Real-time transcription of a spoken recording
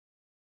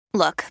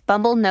Look,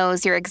 Bumble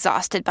knows you're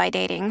exhausted by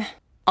dating.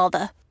 All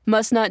the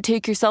must not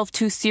take yourself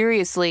too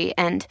seriously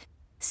and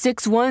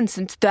 6'1"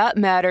 since that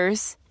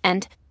matters.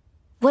 And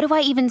what do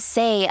I even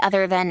say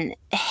other than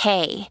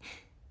hey?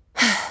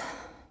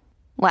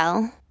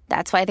 Well,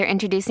 that's why they're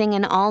introducing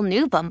an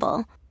all-new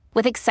Bumble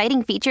with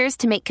exciting features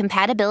to make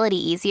compatibility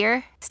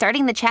easier,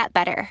 starting the chat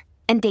better,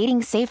 and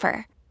dating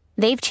safer.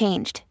 They've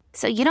changed,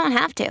 so you don't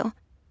have to.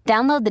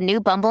 Download the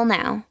new Bumble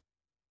now.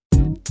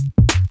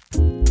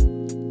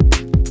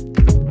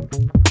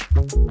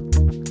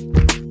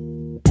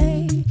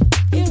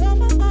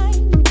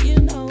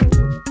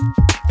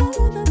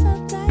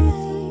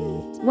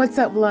 What's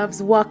up,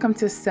 loves? Welcome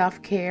to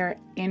Self-Care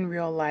in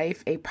Real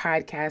Life, a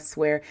podcast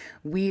where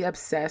we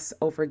obsess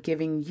over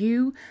giving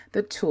you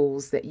the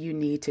tools that you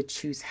need to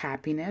choose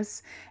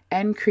happiness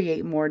and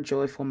create more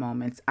joyful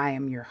moments. I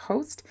am your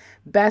host,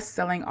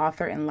 best-selling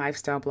author and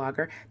lifestyle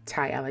blogger,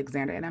 Ty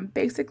Alexander, and I'm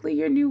basically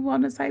your new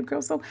wellness hype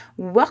girl, so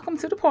welcome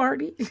to the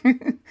party.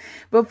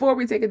 Before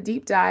we take a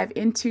deep dive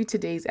into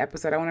today's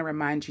episode, I want to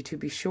remind you to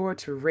be sure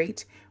to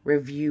rate,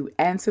 review,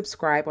 and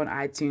subscribe on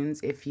iTunes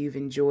if you've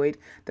enjoyed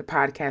the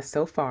podcast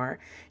so far.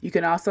 You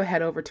can also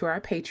head over to our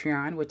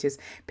Patreon, which is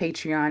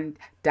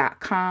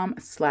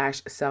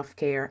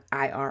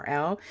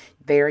patreon.com/selfcareirl.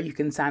 There you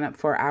can sign up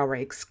for our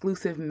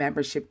exclusive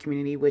membership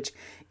community, which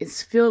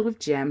is filled with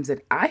gems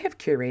that I have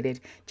curated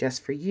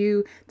just for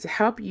you to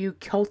help you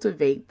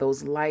cultivate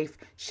those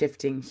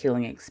life-shifting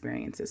healing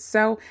experiences.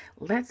 So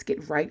let's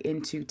get right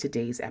into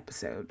today's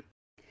episode.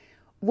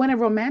 When a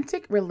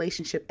romantic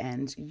relationship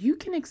ends, you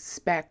can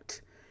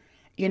expect,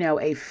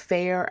 a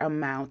fair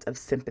amount of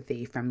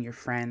sympathy from your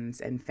friends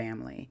and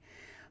family.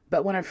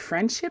 But when a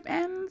friendship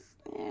ends,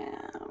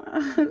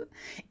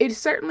 it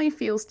certainly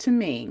feels to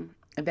me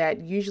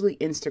that usually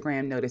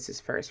Instagram notices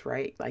first,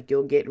 right? Like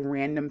you'll get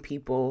random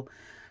people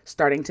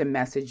starting to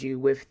message you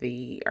with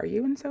are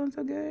you and so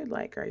good?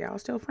 Like, are y'all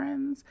still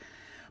friends?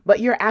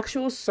 But your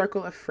actual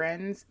circle of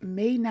friends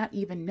may not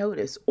even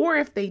notice. Or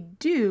if they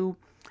do,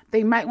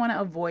 they might want to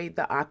avoid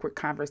the awkward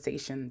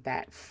conversation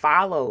that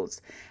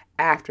follows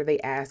after they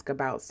ask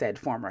about said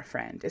former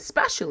friend,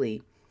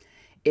 especially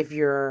if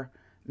you're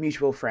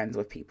mutual friends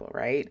with people,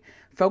 right?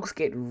 Folks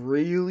get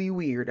really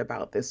weird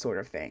about this sort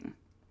of thing.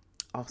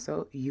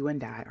 Also, you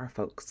and I are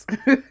folks.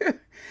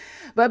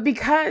 But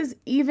because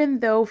even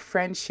though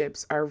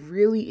friendships are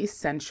really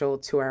essential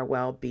to our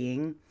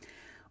well-being,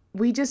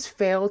 we just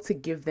fail to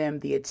give them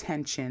the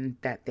attention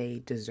that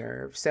they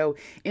deserve. So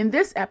in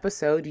this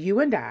episode, you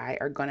and I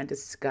are going to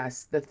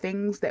discuss the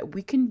things that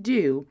we can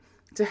do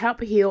to help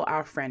heal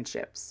our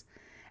friendships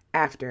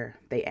after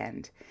they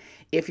end.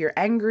 If you're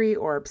angry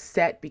or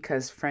upset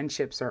because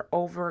friendships are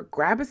over,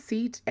 grab a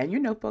seat and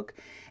your notebook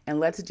and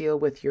let's deal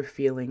with your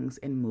feelings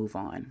and move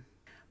on.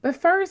 But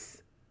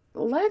first,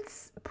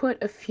 let's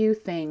put a few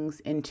things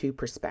into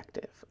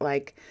perspective.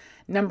 Like,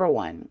 number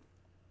one,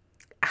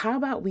 how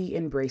about we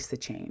embrace the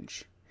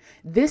change?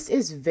 This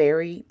is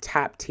very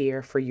top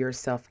tier for your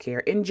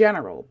self-care in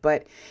general,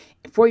 but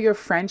for your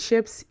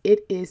friendships,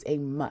 it is a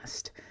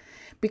must.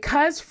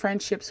 Because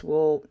friendships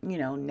will,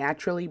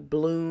 naturally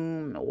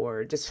bloom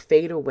or just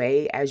fade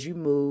away as you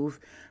move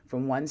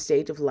from one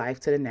stage of life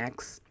to the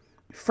next,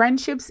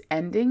 friendships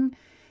ending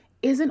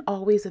isn't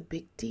always a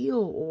big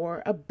deal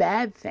or a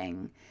bad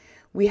thing.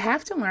 We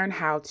have to learn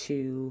how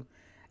to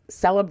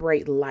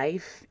celebrate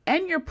life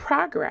and your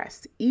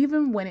progress,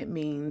 even when it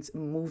means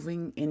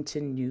moving into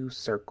new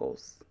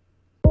circles.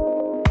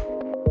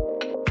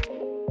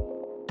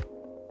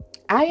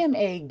 I am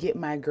a get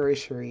my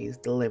groceries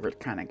delivered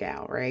kind of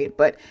gal, right?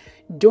 But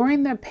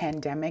during the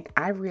pandemic,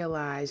 I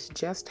realized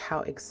just how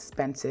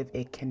expensive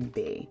it can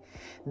be.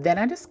 Then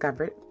I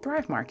discovered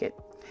Thrive Market.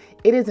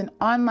 It is an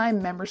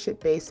online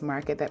membership-based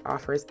market that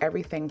offers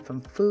everything from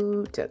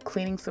food to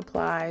cleaning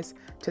supplies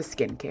to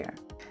skincare.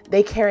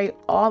 They carry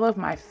all of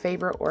my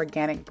favorite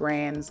organic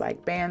brands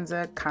like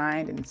Banza,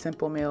 Kind, and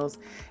Simple Meals,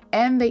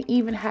 and they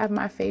even have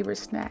my favorite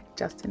snack,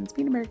 Justin's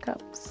Peanut Butter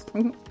Cups.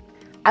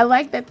 I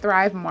like that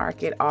Thrive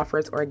Market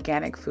offers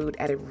organic food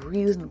at a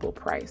reasonable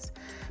price,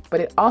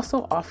 but it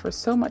also offers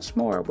so much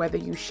more whether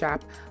you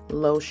shop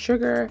low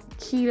sugar,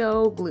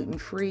 keto,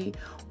 gluten-free,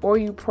 or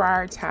you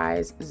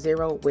prioritize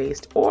zero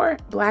waste or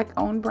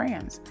Black-owned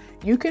brands.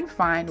 You can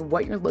find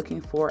what you're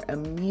looking for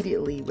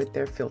immediately with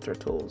their filter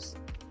tools.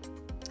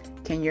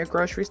 Can your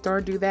grocery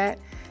store do that?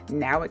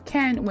 Now it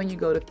can when you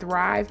go to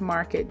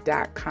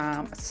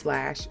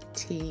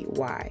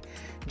thrivemarket.com/TY.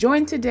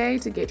 Join today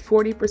to get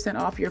 40%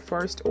 off your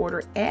first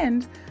order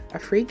and a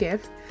free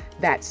gift.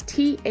 That's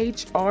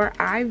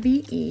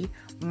THRIVE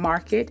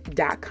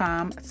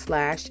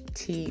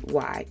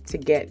market.com/TY to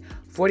get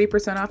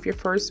 40% off your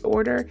first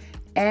order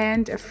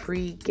and a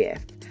free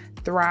gift.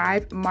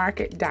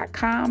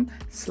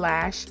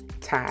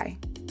 thrivemarket.com/Ty.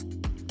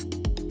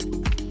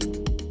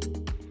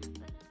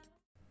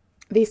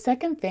 The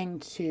second thing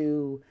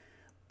to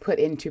put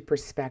into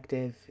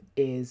perspective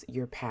is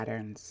your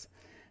patterns.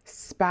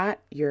 Spot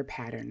your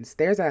patterns.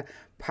 There's a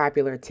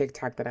popular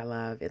TikTok that I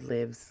love. It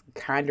lives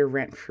kind of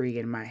rent-free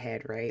in my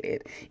head,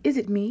 right? Is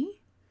it me?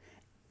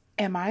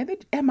 Am I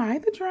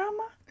the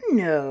drama?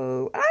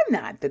 No, I'm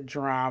not the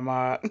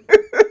drama.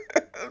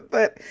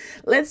 But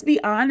let's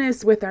be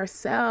honest with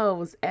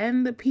ourselves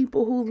and the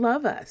people who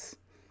love us.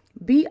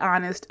 Be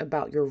honest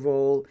about your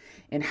role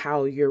in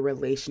how your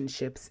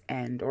relationships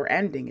end or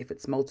ending if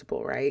it's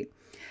multiple, right?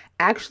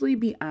 Actually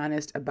be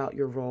honest about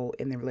your role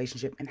in the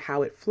relationship and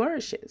how it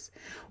flourishes.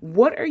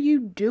 What are you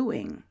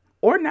doing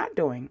or not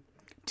doing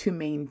to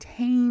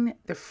maintain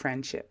the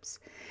friendships?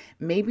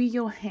 Maybe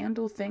you'll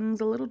handle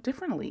things a little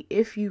differently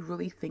if you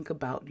really think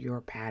about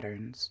your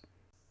patterns.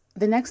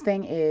 The next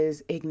thing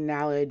is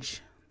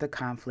acknowledge the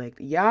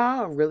conflict.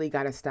 Y'all really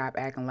got to stop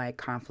acting like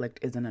conflict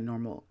isn't a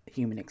normal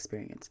human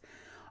experience.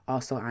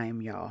 Also, I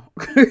am y'all.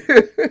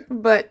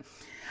 But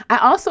I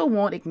also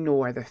won't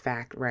ignore the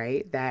fact,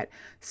 right, that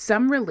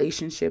some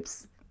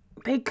relationships,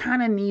 they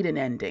kind of need an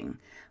ending.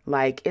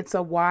 Like it's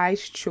a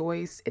wise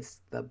choice,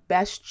 it's the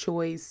best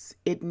choice,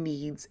 it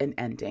needs an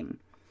ending.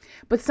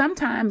 But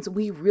sometimes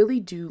we really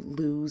do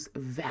lose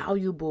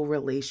valuable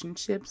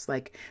relationships,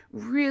 like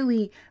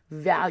really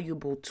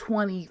valuable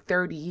 20,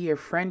 30-year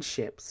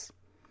friendships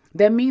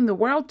that mean the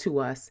world to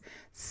us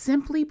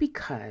simply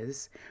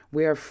because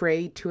we're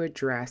afraid to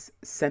address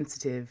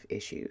sensitive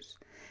issues.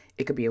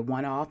 It could be a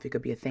one-off, it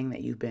could be a thing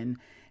that you've been,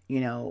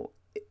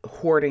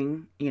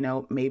 hoarding,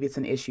 maybe it's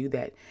an issue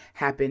that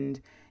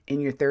happened in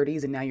your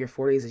 30s and now your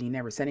 40s and you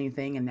never said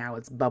anything and now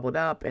it's bubbled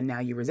up and now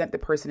you resent the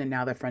person and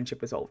now the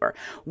friendship is over.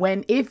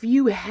 When if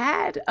you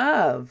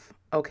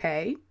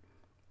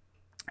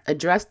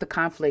addressed the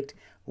conflict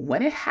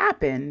when it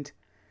happened,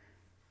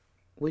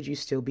 would you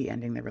still be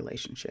ending the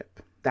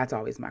relationship? That's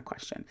always my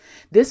question.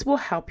 This will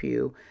help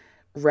you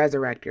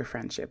resurrect your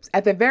friendships.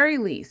 At the very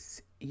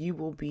least, you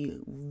will be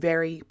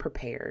very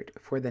prepared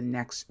for the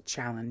next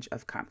challenge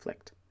of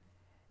conflict.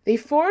 The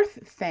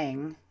fourth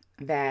thing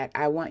that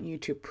I want you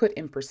to put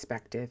in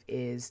perspective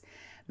is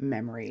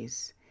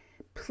memories.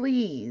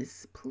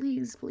 Please,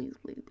 please, please,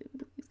 please,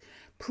 please,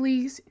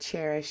 please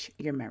cherish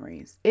your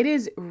memories. It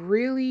is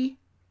really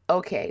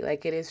okay.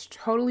 Like it is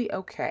totally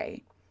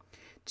okay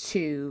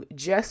to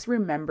just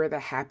remember the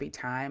happy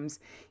times,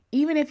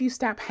 even if you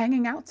stop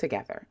hanging out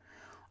together.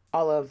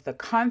 All of the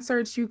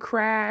concerts you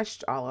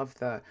crashed, all of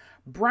the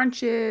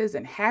brunches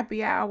and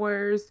happy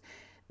hours,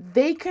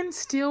 they can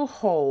still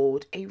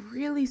hold a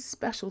really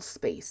special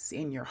space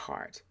in your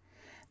heart.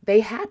 They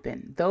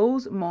happen.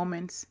 Those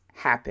moments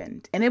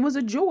happened, and it was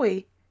a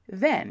joy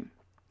then.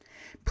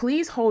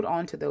 Please hold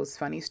on to those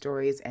funny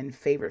stories and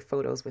favorite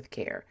photos with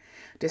care.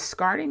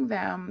 Discarding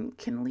them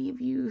can leave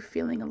you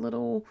feeling a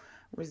little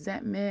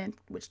resentment,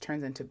 which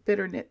turns into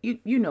bitterness.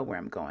 You know where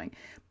I'm going.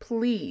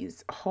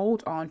 Please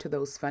hold on to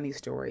those funny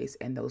stories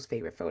and those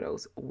favorite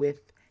photos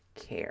with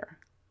care.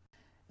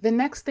 The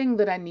next thing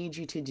that I need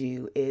you to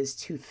do is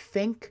to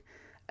think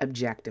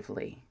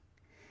objectively.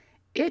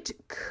 It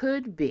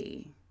could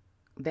be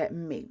that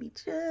maybe,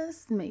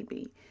 just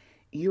maybe,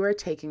 you are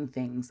taking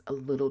things a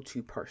little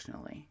too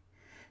personally.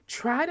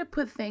 Try to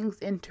put things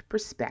into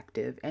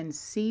perspective and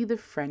see the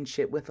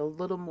friendship with a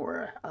lot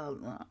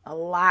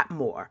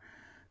more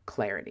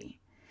clarity.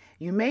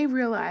 You may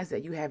realize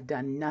that you have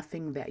done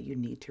nothing that you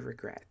need to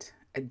regret.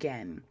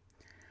 Again,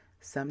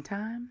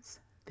 sometimes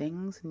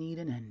things need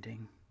an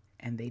ending,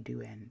 and they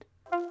do end.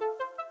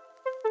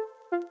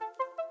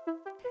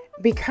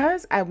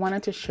 Because I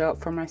wanted to show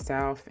up for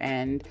myself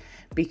and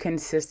be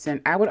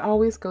consistent, I would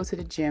always go to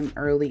the gym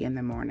early in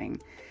the morning.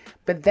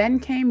 But then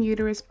came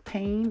uterus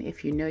pain.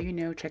 If you know, you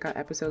know, check out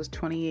episodes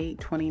 28,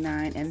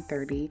 29, and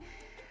 30.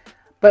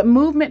 But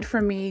movement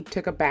for me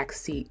took a back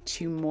seat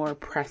to more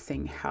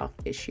pressing health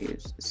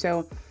issues.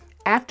 So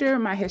after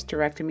my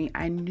hysterectomy,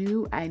 I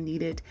knew I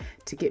needed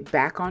to get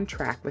back on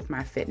track with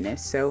my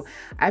fitness. So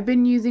I've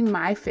been using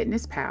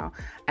MyFitnessPal.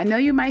 I know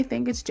you might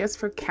think it's just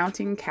for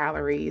counting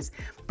calories,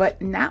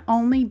 but not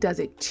only does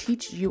it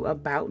teach you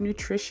about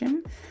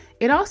nutrition,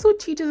 it also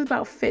teaches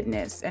about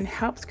fitness and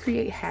helps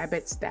create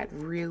habits that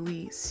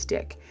really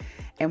stick.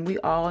 And we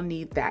all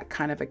need that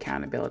kind of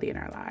accountability in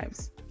our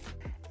lives.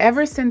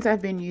 Ever since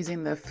I've been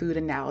using the food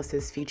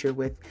analysis feature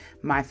with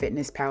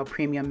MyFitnessPal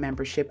Premium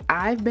membership,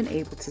 I've been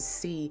able to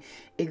see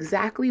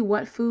exactly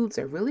what foods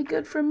are really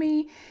good for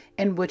me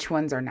and which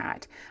ones are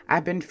not.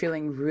 I've been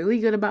feeling really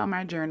good about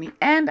my journey,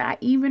 and I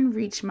even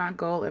reached my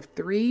goal of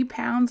 3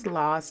 pounds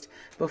lost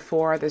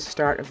before the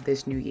start of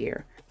this new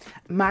year.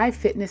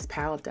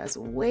 MyFitnessPal does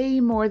way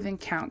more than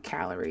count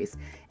calories.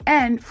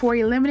 And for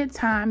a limited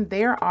time,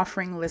 they're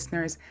offering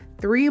listeners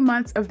 3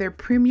 months of their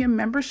premium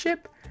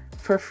membership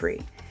for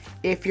free.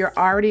 If you're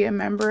already a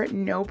member,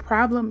 no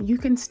problem. You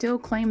can still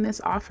claim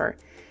this offer.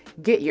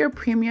 Get your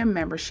premium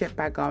membership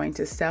by going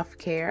to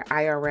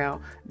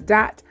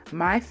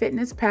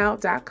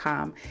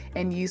selfcareirl.myfitnesspal.com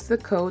and use the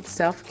code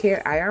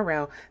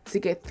selfcareirl to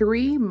get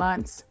 3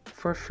 months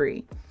for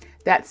free.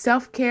 That's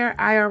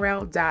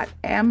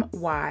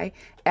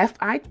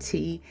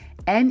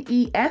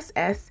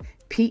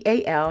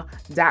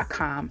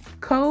selfcareirl.myfitnesspal.com.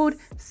 Code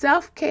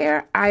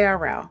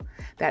selfcareirl.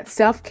 That's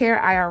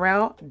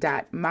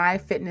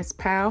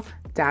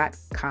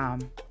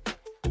selfcareirl.myfitnesspal.com.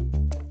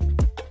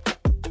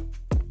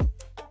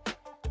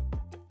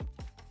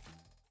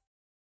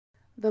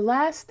 The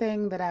last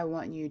thing that I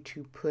want you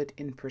to put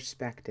in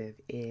perspective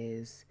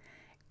is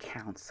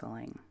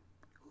counseling.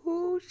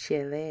 Ooh,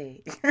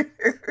 chile.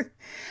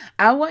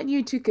 I want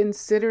you to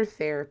consider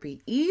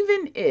therapy,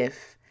 even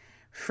if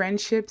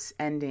friendships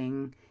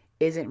ending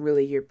isn't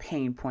really your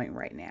pain point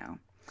right now.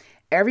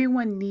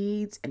 Everyone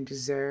needs and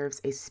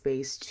deserves a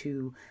space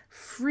to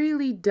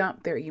freely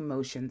dump their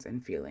emotions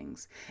and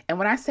feelings. And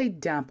when I say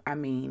dump, I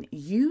mean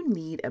you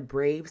need a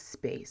brave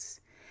space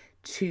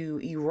to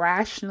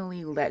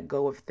irrationally let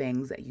go of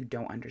things that you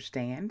don't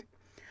understand,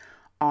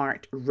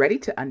 aren't ready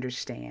to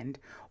understand,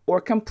 or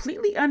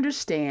completely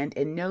understand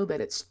and know that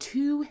it's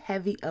too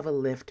heavy of a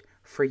lift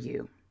for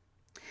you.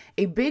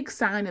 A big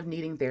sign of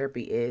needing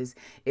therapy is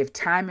if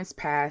time has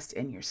passed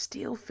and you're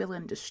still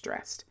feeling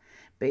distressed.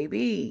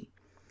 Baby,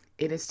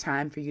 it is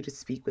time for you to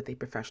speak with a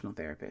professional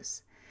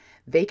therapist.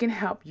 They can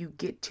help you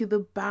get to the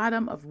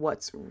bottom of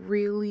what's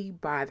really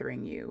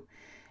bothering you.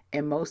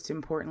 And most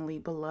importantly,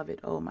 beloved,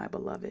 oh my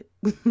beloved,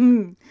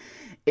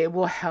 it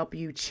will help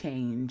you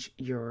change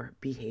your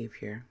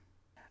behavior.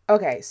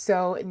 Okay,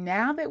 so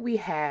now that we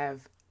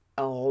have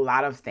a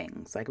lot of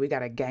things, like we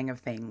got a gang of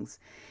things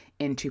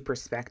into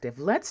perspective,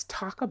 let's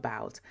talk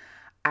about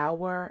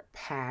our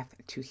path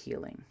to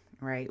healing,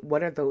 right?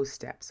 What are those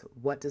steps?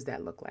 What does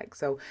that look like?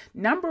 So,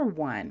 number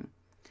one,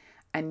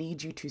 I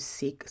need you to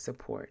seek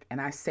support. And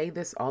I say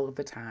this all of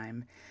the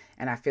time,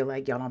 and I feel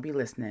like y'all don't be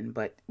listening,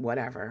 but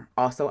whatever.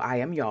 Also, I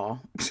am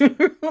y'all.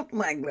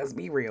 Like, let's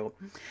be real.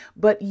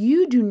 But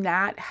you do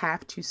not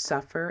have to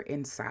suffer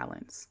in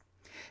silence.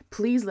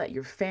 Please let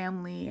your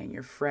family and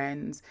your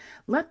friends,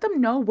 let them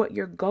know what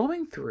you're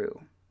going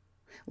through.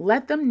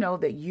 Let them know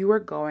that you are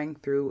going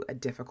through a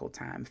difficult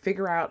time.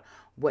 Figure out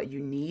what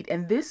you need.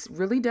 And this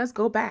really does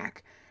go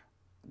back.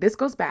 This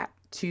goes back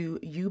to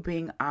you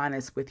being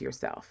honest with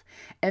yourself.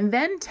 And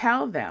then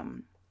tell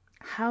them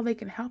how they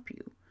can help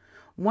you.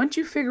 Once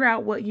you figure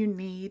out what you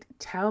need,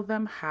 tell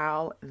them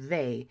how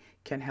they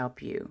can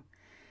help you.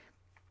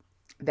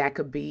 That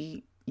could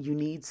be you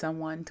need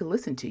someone to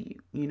listen to you.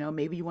 You know,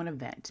 maybe you want to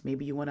vent.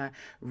 Maybe you want to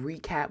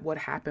recap what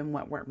happened,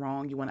 what went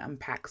wrong. You want to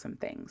unpack some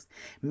things.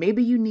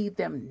 Maybe you need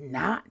them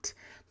not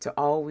to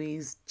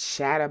always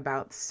chat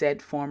about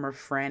said former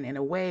friend in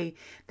a way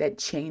that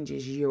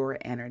changes your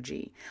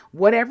energy.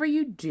 Whatever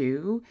you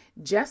do,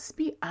 just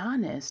be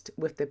honest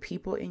with the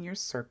people in your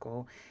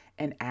circle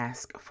and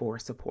ask for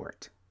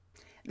support.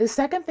 The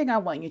second thing I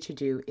want you to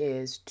do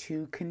is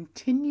to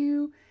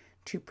continue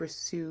to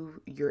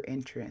pursue your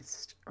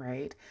interest,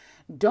 right?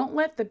 Don't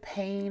let the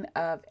pain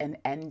of an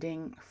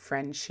ending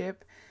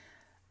friendship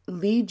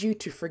lead you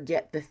to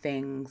forget the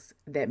things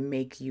that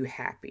make you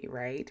happy,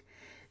 right?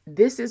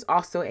 This is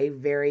also a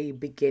very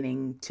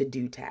beginning to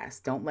do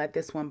task. Don't let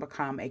this one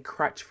become a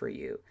crutch for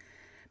you.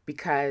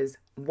 Because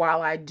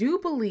while I do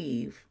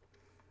believe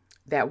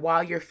that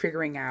while you're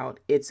figuring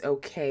out, it's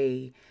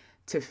okay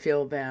to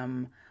fill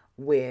them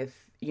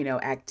with,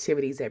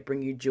 activities that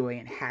bring you joy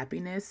and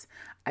happiness,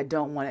 I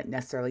don't want it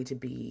necessarily to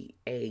be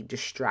a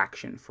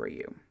distraction for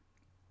you.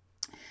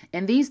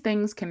 And these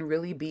things can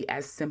really be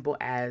as simple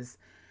as,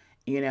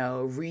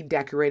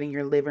 redecorating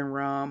your living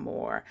room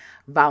or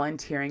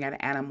volunteering at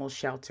an animal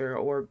shelter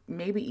or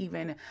maybe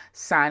even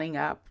signing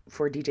up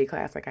for a DJ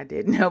class like I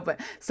did. No, but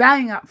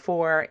signing up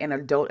for an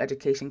adult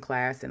education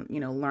class and,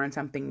 learn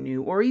something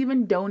new or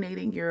even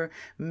donating your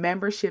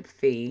membership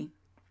fee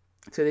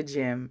to the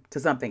gym to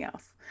something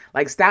else.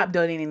 Like stop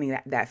donating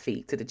that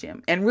fee to the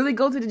gym and really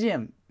go to the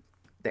gym.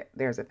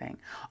 There's a thing.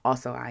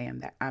 Also,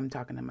 I'm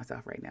talking to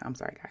myself right now. I'm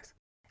sorry, guys.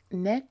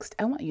 Next,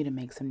 I want you to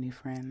make some new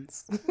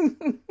friends.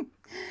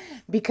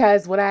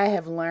 Because what I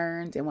have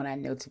learned and what I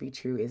know to be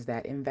true is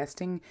that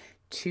investing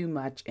too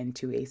much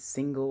into a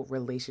single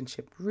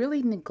relationship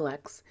really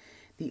neglects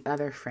the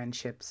other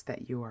friendships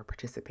that you are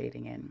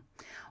participating in.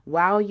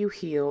 While you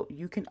heal,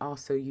 you can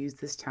also use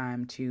this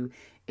time to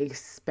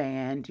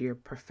expand your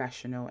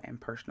professional and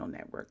personal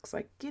networks,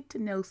 like get to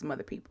know some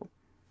other people.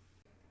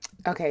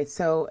 Okay,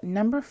 so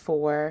number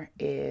 4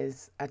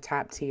 is a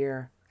top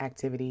tier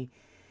activity.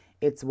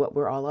 It's what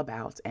we're all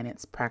about, and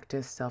it's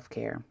practice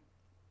self-care,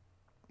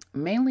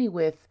 mainly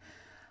with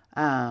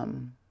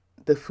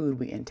the food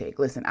we intake.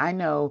 Listen, I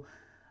know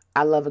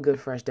I love a good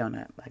fresh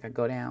donut. Like I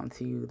go down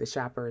to the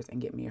Shoppers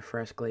and get me a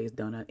fresh glazed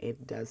donut.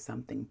 It does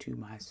something to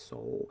my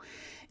soul.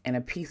 And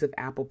a piece of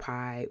apple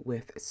pie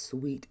with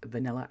sweet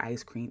vanilla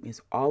ice cream is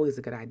always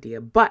a good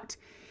idea. But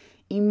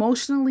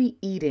emotionally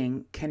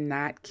eating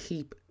cannot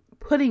keep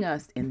putting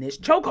us in this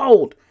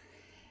chokehold.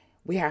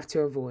 We have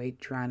to avoid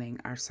drowning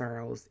our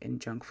sorrows in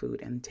junk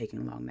food and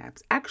taking long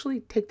naps.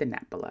 Actually, take the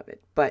nap, beloved.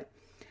 But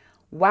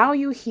while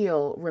you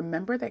heal,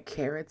 remember that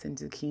carrots and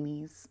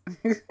zucchinis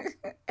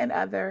and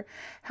other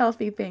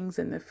healthy things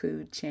in the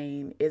food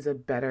chain is a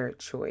better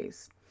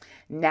choice.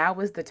 Now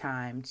is the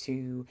time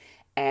to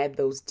add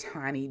those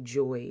tiny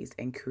joys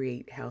and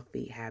create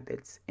healthy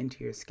habits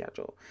into your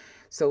schedule.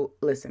 So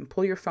listen,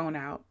 pull your phone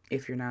out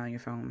if you're not on your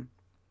phone.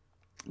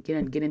 Get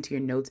into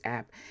your notes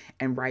app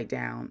and write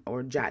down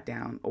or jot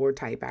down or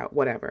type out,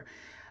 whatever.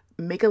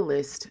 make a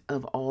list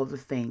of all the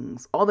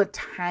things, all the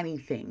tiny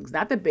things,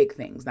 not the big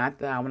things, not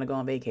the I want to go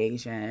on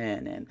vacation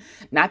and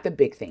not the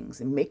big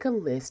things. Make a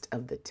list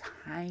of the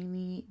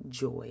tiny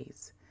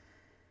joys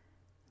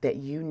that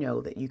you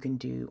know that you can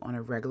do on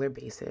a regular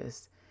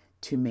basis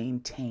to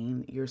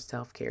maintain your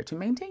self-care, to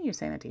maintain your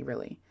sanity,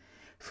 really.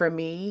 For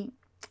me,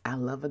 I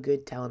love a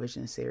good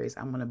television series.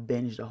 I'm going to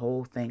binge the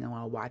whole thing. I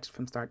want to watch it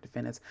from start to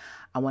finish.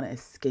 I want to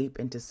escape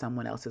into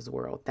someone else's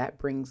world. That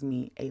brings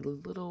me a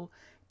little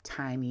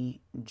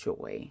tiny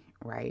joy,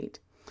 right?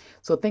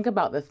 So think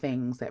about the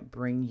things that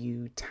bring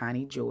you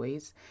tiny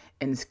joys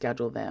and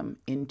schedule them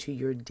into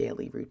your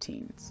daily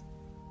routines.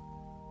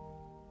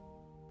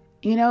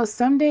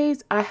 Some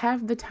days I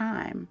have the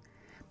time,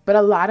 but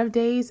a lot of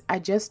days I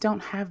just don't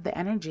have the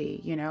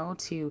energy,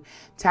 to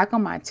tackle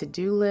my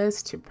to-do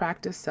list, to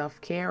practice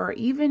self-care, or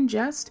even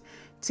just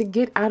to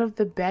get out of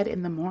the bed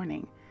in the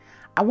morning.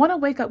 I want to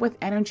wake up with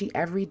energy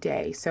every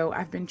day, so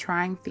I've been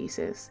trying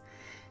Thesis.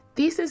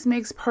 Thesis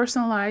makes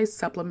personalized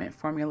supplement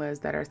formulas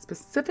that are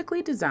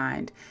specifically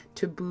designed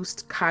to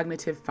boost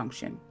cognitive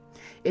function.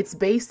 It's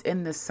based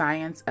in the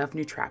science of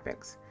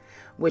nootropics,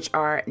 which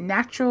are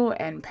natural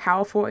and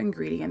powerful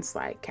ingredients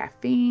like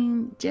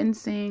caffeine,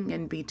 ginseng,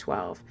 and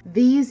B12.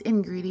 These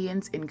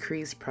ingredients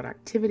increase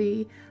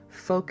productivity,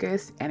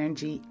 focus,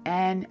 energy,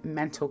 and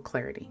mental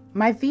clarity.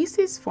 My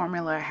Thesis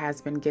formula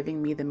has been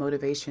giving me the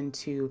motivation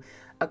to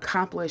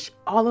accomplish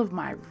all of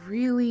my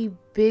really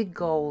big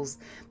goals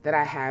that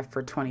I have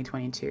for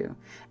 2022.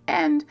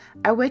 And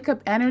I wake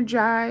up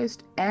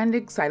energized and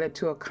excited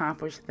to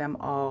accomplish them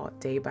all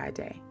day by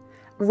day.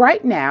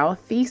 Right now,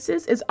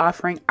 Thesis is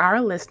offering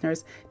our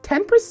listeners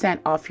 10%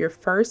 off your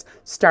first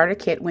starter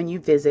kit when you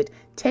visit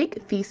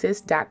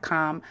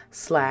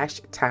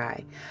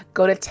takethesis.com/tie.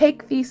 Go to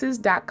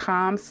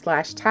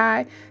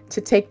takethesis.com/tie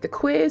to take the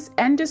quiz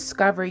and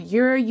discover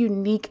your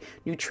unique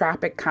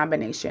nootropic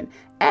combination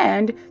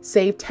and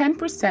save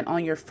 10%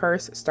 on your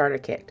first starter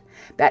kit.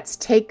 That's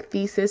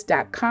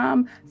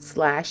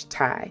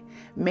takethesis.com/tie.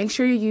 Make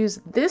sure you use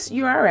this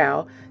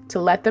URL to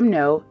let them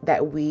know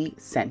that we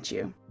sent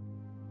you.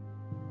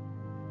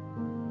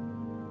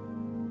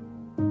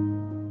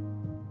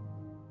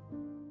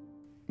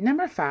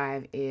 Number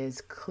 5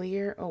 is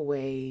clear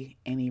away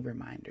any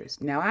reminders.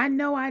 Now, I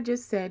know I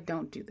just said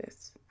don't do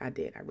this. I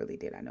did. I really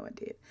did. I know I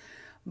did.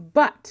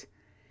 But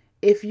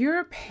if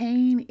your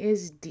pain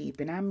is deep,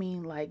 and I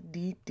mean like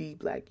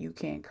deep, like you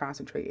can't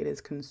concentrate, it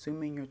is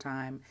consuming your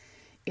time,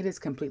 it is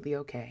completely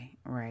okay,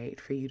 right,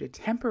 for you to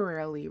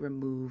temporarily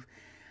remove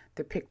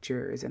the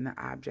pictures and the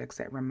objects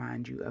that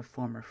remind you of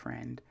former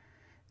friend.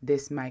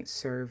 This might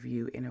serve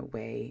you in a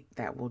way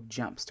that will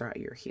jumpstart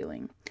your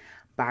healing.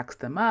 Box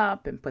them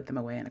up and put them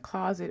away in a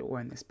closet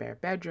or in the spare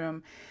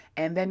bedroom.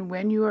 And then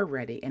when you are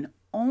ready, and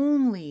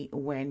only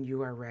when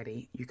you are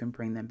ready, you can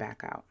bring them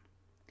back out.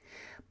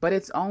 But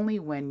it's only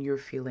when you're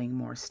feeling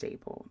more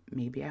stable,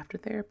 maybe after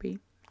therapy.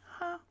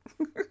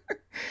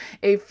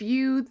 A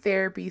few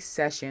therapy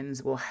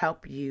sessions will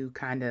help you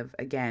kind of,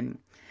 again,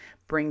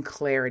 bring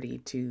clarity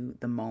to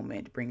the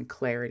moment, bring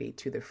clarity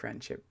to the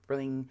friendship,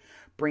 bring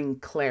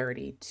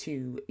clarity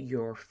to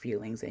your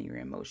feelings and your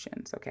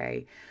emotions,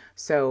 okay?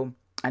 So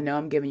I know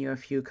I'm giving you a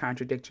few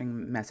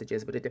contradicting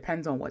messages, but it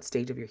depends on what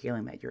stage of your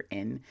healing that you're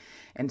in.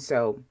 And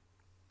so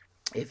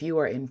if you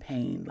are in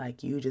pain,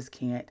 like you just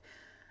can't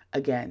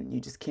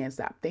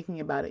stop thinking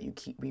about it. You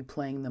keep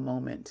replaying the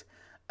moment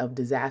of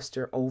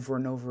disaster over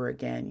and over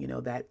again.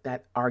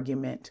 That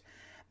argument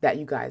that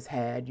you guys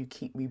had, you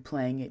keep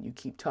replaying it. You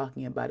keep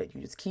talking about it.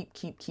 You just keep.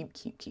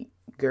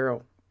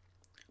 Girl,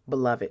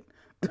 beloved,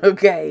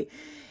 okay?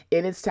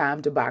 It is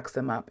time to box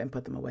them up and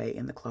put them away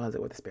in the closet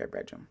or the spare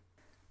bedroom.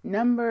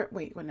 Number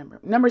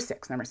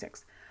 6.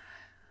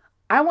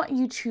 I want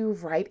you to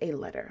write a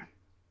letter.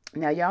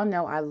 Now, y'all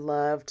know I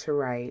love to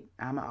write.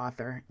 I'm an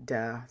author,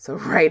 duh. So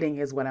writing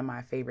is one of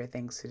my favorite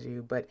things to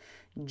do. But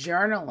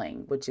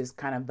journaling, which is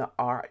kind of the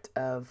art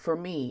of, for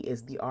me,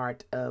 is the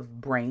art of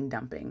brain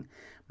dumping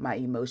my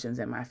emotions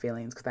and my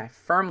feelings, because I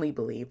firmly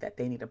believe that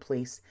they need a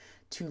place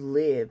to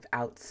live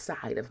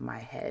outside of my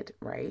head,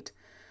 right?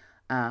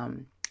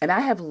 And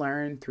I have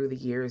learned through the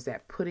years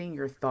that putting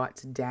your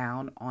thoughts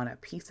down on a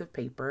piece of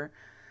paper,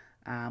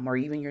 or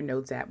even your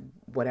notes at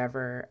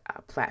whatever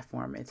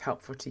platform is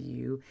helpful to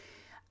you,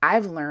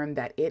 I've learned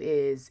that it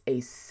is a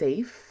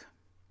safe,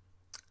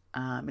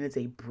 and it's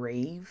a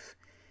brave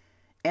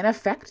and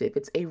effective.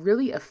 It's a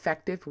really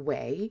effective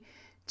way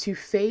to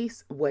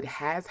face what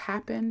has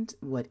happened,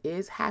 what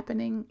is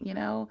happening.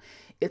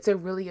 It's a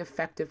really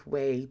effective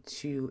way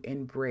to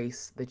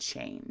embrace the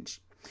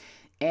change.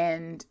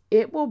 And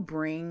it will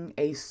bring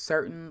a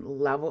certain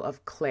level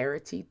of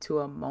clarity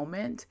to a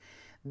moment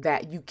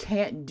that you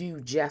can't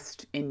do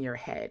just in your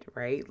head,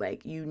 right?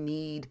 Like you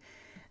need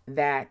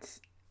that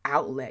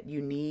outlet.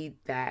 You need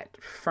that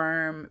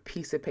firm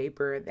piece of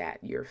paper,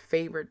 that your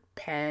favorite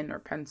pen or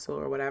pencil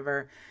or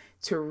whatever,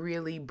 to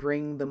really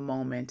bring the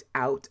moment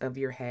out of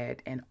your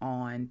head and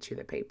on to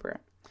the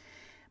paper.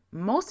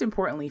 Most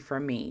importantly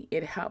for me,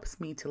 it helps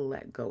me to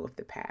let go of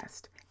the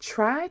past.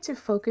 Try to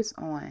focus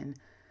on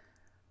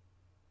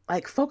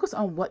Like, focus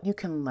on what you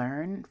can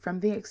learn from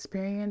the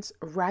experience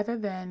rather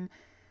than,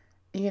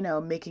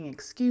 making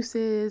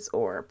excuses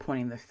or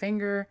pointing the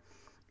finger.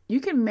 You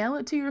can mail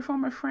it to your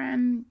former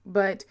friend,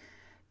 but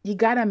you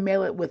got to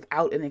mail it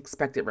without an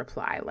expected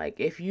reply. Like,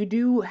 if you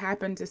do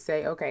happen to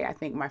say, okay, I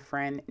think my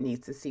friend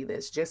needs to see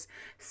this, just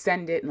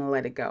send it and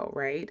let it go,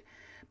 right?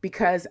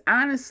 Because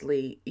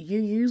honestly, you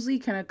usually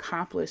can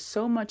accomplish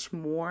so much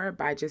more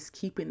by just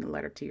keeping the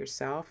letter to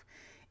yourself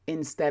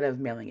instead of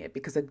mailing it.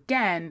 Because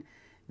again,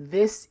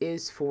 this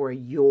is for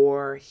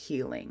your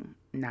healing,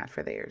 not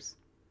for theirs.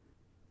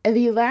 And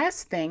the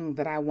last thing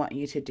that I want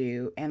you to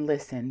do, and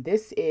listen,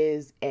 this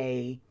is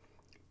a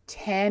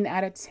 10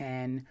 out of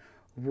 10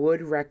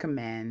 would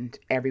recommend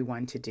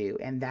everyone to do,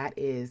 and that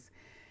is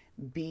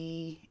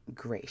be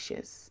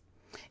gracious.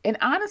 And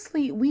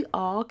honestly, we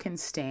all can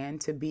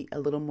stand to be a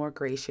little more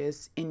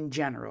gracious in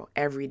general,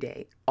 every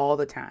day, all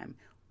the time,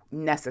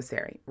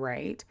 necessary,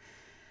 right?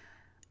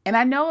 And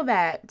I know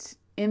that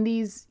in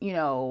these,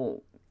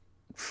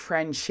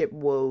 friendship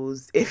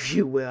woes, if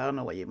you will, I don't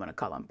know what you want to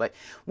call them, but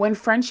when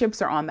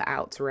friendships are on the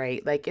outs,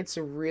 right? Like, it's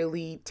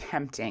really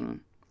tempting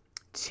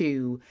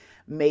to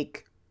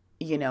make,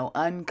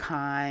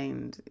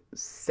 unkind,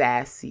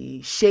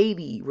 sassy,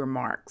 shady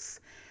remarks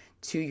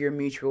to your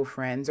mutual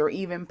friends, or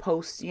even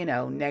post,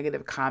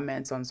 negative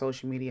comments on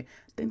social media.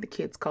 I think the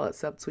kids call it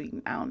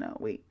subtweeting. I don't know.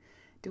 Wait,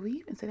 do we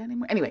even say that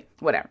anymore? Anyway,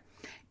 whatever.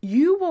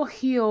 You will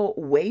heal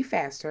way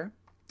faster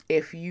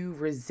if you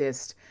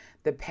resist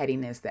the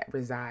pettiness that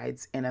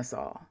resides in us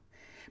all.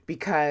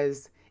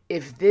 Because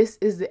if this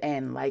is the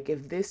end, like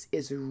if this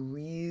is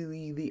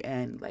really the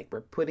end, like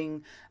we're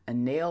putting a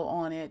nail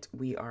on it,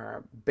 we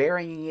are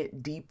burying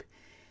it deep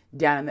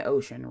down in the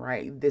ocean,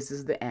 right? This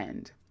is the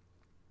end.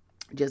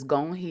 Just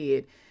go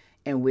ahead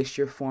and wish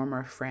your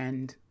former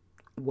friend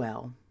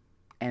well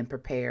and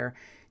prepare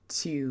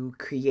to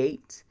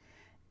create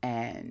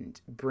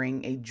and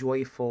bring a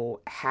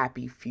joyful,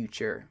 happy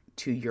future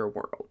to your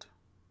world.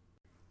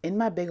 In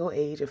my big old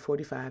age of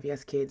 45,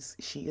 yes, kids,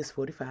 she is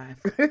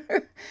 45,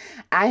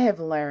 I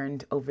have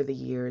learned over the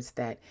years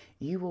that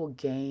you will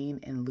gain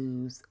and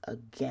lose a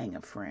gang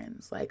of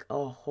friends, like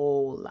a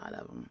whole lot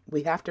of them.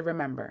 We have to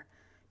remember,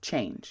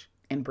 change,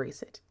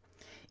 embrace it.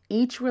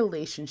 Each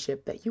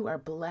relationship that you are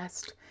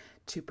blessed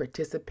to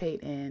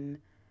participate in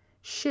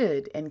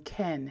should and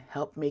can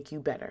help make you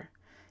better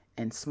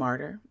and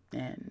smarter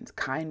and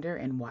kinder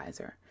and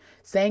wiser.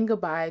 Saying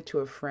goodbye to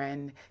a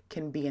friend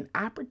can be an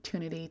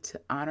opportunity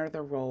to honor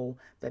the role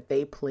that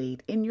they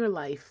played in your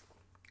life,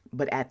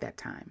 but at that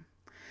time.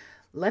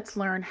 Let's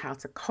learn how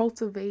to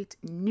cultivate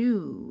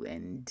new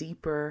and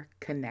deeper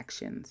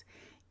connections,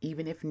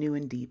 even if new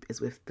and deep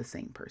is with the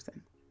same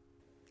person.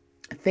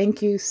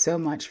 Thank you so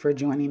much for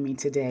joining me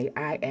today.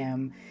 I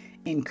am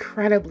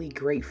incredibly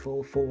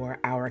grateful for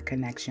our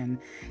connection.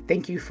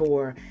 Thank you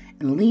for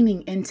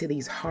leaning into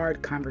these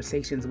hard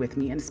conversations with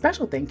me. And a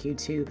special thank you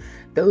to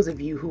those of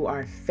you who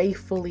are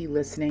faithfully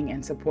listening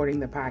and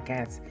supporting the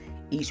podcast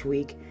each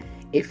week.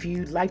 If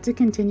you'd like to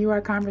continue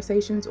our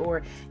conversations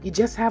or you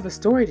just have a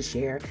story to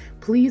share,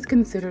 please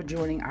consider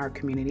joining our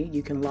community.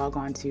 You can log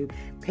on to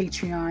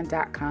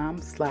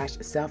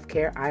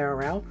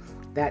patreon.com/selfcareirl.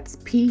 That's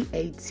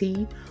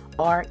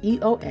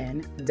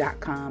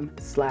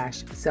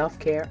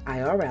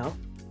patreon.com/selfcareirl.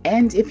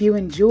 And if you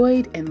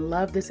enjoyed and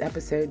loved this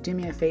episode, do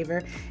me a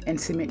favor and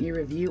submit your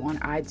review on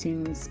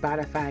iTunes,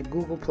 Spotify,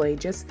 Google Play,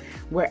 just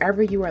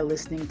wherever you are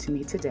listening to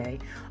me today.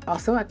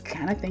 Also, I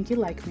kind of think you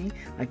like me,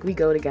 like we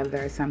go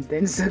together or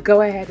something. So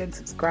go ahead and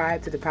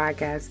subscribe to the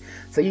podcast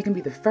so you can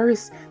be the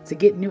first to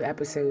get new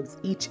episodes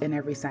each and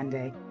every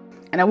Sunday.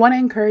 And I want to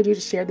encourage you to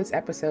share this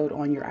episode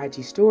on your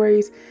IG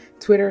stories,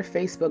 Twitter,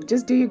 Facebook.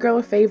 Just do your girl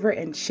a favor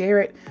and share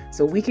it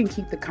so we can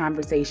keep the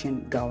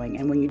conversation going.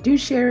 And when you do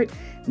share it,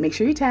 make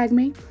sure you tag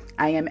me.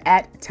 I am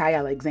at Ty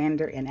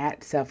Alexander and at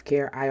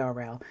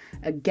SelfCareIRL.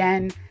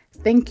 Again,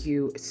 thank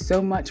you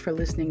so much for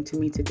listening to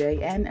me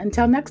today. And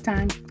until next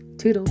time,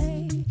 toodles.